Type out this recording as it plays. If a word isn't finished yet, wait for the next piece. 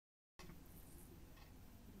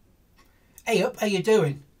Hey up, how you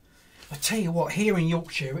doing? I tell you what, here in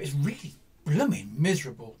Yorkshire it's really blooming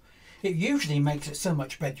miserable. It usually makes it so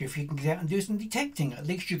much better if you can get out and do some detecting. At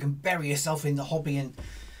least you can bury yourself in the hobby and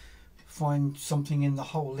find something in the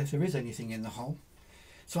hole if there is anything in the hole.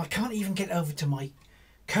 So I can't even get over to my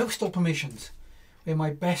coastal permissions where my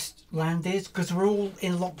best land is, because we're all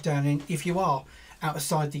in lockdown. And if you are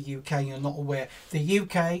outside the UK and you're not aware, the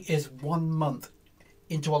UK is 1 month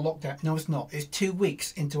into a lockdown. No, it's not. It's 2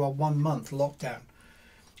 weeks into a 1 month lockdown.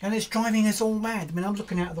 And it's driving us all mad. I mean, I'm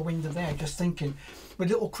looking out of the window there just thinking, with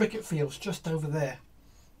little cricket fields just over there,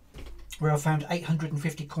 where I found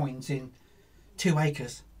 850 coins in 2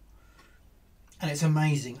 acres. And it's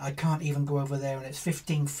amazing. I can't even go over there, and it's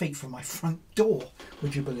 15 feet from my front door,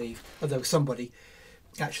 would you believe? Although somebody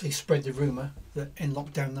actually spread the rumour that in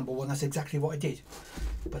lockdown number 1, that's exactly what I did.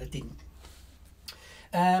 But I didn't.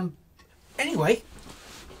 Anyway,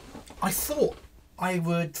 I thought I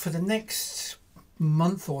would, for the next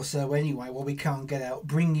month or so anyway, while we can't get out,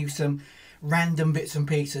 bring you some random bits and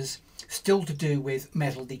pieces still to do with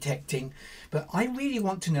metal detecting. But I really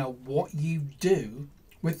want to know what you do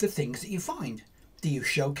with the things that you find. Do you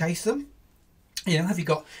showcase them? You know, have you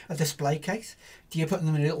got a display case? Do you put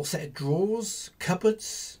them in a little set of drawers,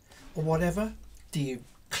 cupboards, or whatever? Do you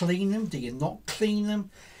clean them? Do you not clean them?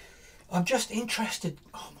 I'm just interested,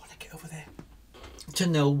 oh, I want to get over there, to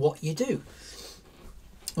know what you do.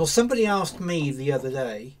 Well, somebody asked me the other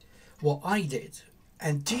day what I did.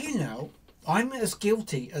 And do you know, I'm as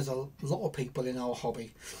guilty as a lot of people in our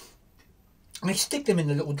hobby. I stick them in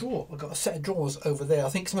a little drawer. I've got a set of drawers over there. I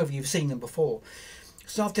think some of you have seen them before.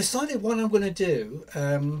 So I've decided what I'm going to do,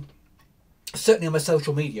 certainly on my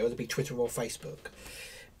social media, whether it be Twitter or Facebook,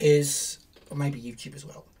 is, or maybe YouTube as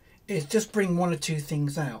well, is just bring 1 or 2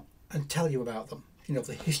 things out and tell you about them. You know,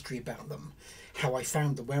 the history about them, how I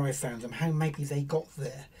found them, where I found them, how maybe they got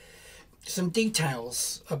there. Some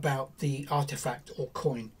details about the artifact or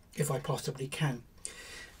coin, if I possibly can.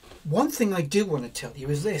 One thing I do want to tell you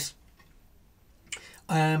is this.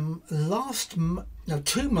 2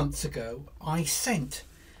 months ago, I sent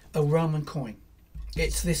a Roman coin.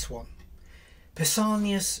 It's this one.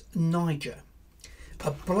 Pescennius Niger,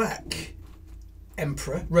 a black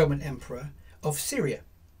emperor, Roman emperor of Syria.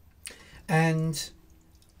 And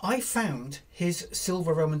I found his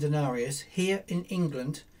silver Roman denarius here in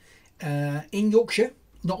England, in Yorkshire,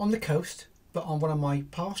 not on the coast, but on one of my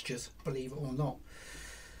pastures, believe it or not.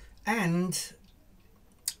 And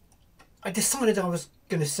I decided I was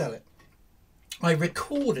going to sell it. I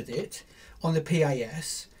recorded it on the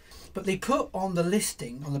PAS, but they put on the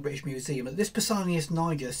listing on the British Museum that this Pescennius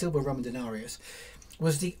Niger silver Roman denarius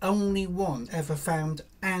was the only one ever found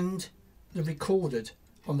and recorded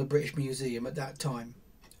on the British Museum at that time.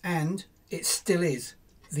 And it still is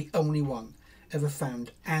the only one ever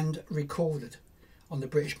found and recorded on the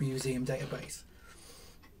British Museum database.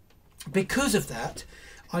 Because of that,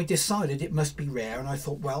 I decided it must be rare, and I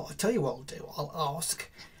thought, well, I'll tell you what I'll do. I'll ask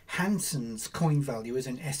Hanson's coin valuers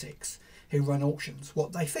in Essex, who run auctions,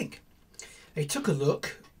 what they think. They took a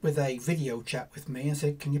look with a video chat with me and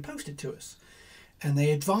said, can you post it to us? And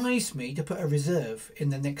they advised me to put a reserve in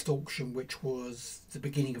the next auction, which was the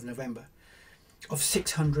beginning of November, of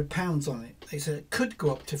 £600 on it. They said it could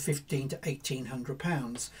go up to £1,500 to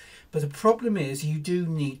 £1,800. But the problem is you do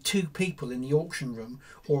need 2 people in the auction room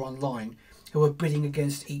or online who are bidding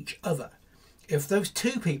against each other. If those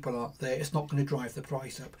 2 people aren't there, it's not going to drive the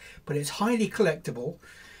price up. But it's highly collectible.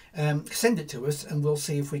 Send it to us and we'll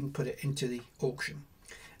see if we can put it into the auction.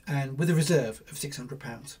 And with a reserve of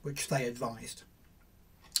 £600, which they advised.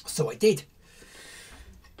 So I did.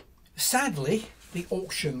 Sadly, the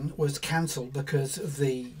auction was cancelled because of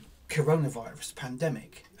the coronavirus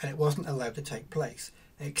pandemic, and it wasn't allowed to take place,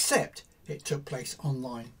 except it took place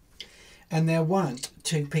online. And there weren't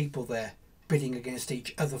 2 people there bidding against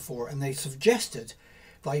each other for it, and they suggested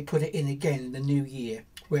that I put it in again in the new year,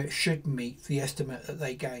 where it should meet the estimate that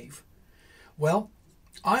they gave. Well,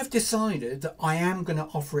 I've decided that I am going to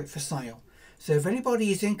offer it for sale. So if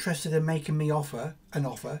anybody is interested in making me an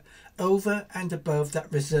offer over and above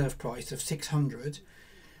that reserve price of 600,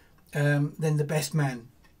 then the best man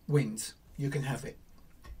wins. You can have it.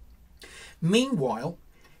 Meanwhile,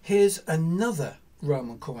 here's another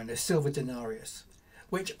Roman coin, a silver denarius,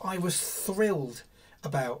 which I was thrilled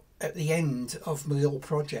about at the end of my little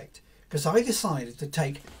project, because I decided to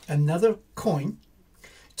take another coin,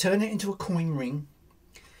 turn it into a coin ring,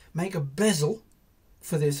 make a bezel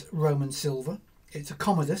for this Roman silver. It's a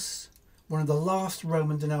Commodus, one of the last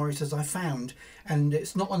Roman denariuses I found, and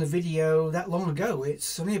it's not on a video that long ago.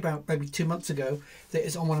 It's only about maybe 2 months ago that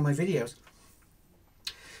it's on one of my videos.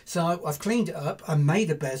 So I've cleaned it up, I made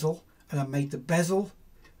a bezel, and I made the bezel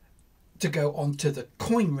to go onto the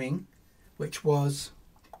coin ring, which was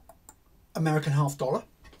American $half.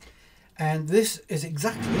 And this is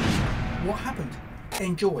exactly what happened.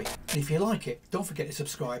 Enjoy, and if you like it, don't forget to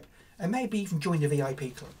subscribe and maybe even join the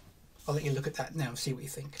VIP club. I'll let you look at that now and see what you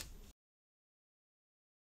think.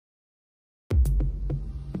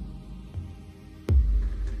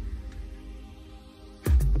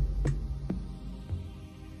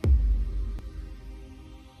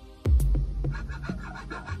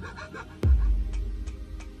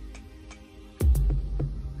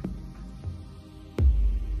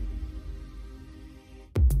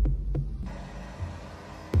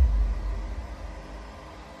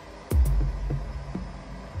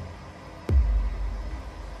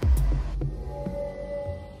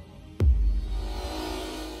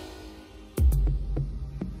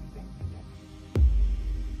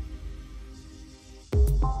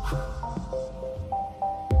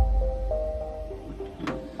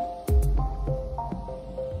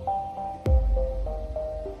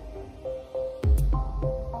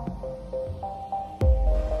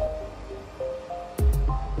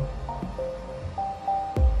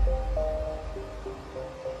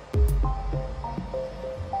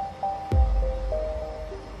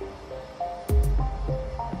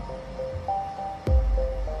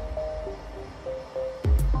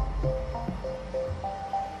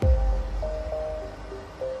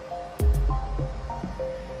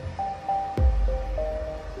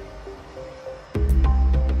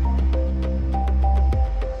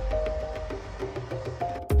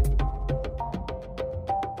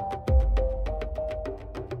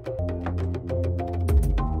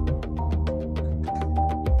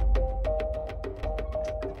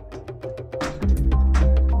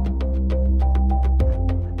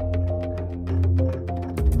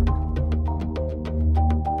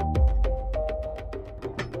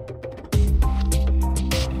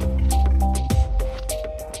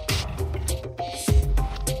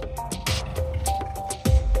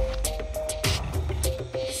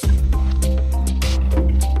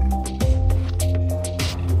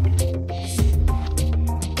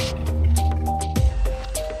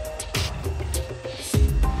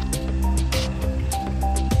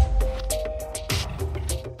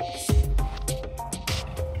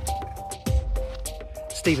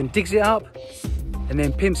 Stephen digs it up and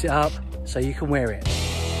then pimps it up so you can wear it.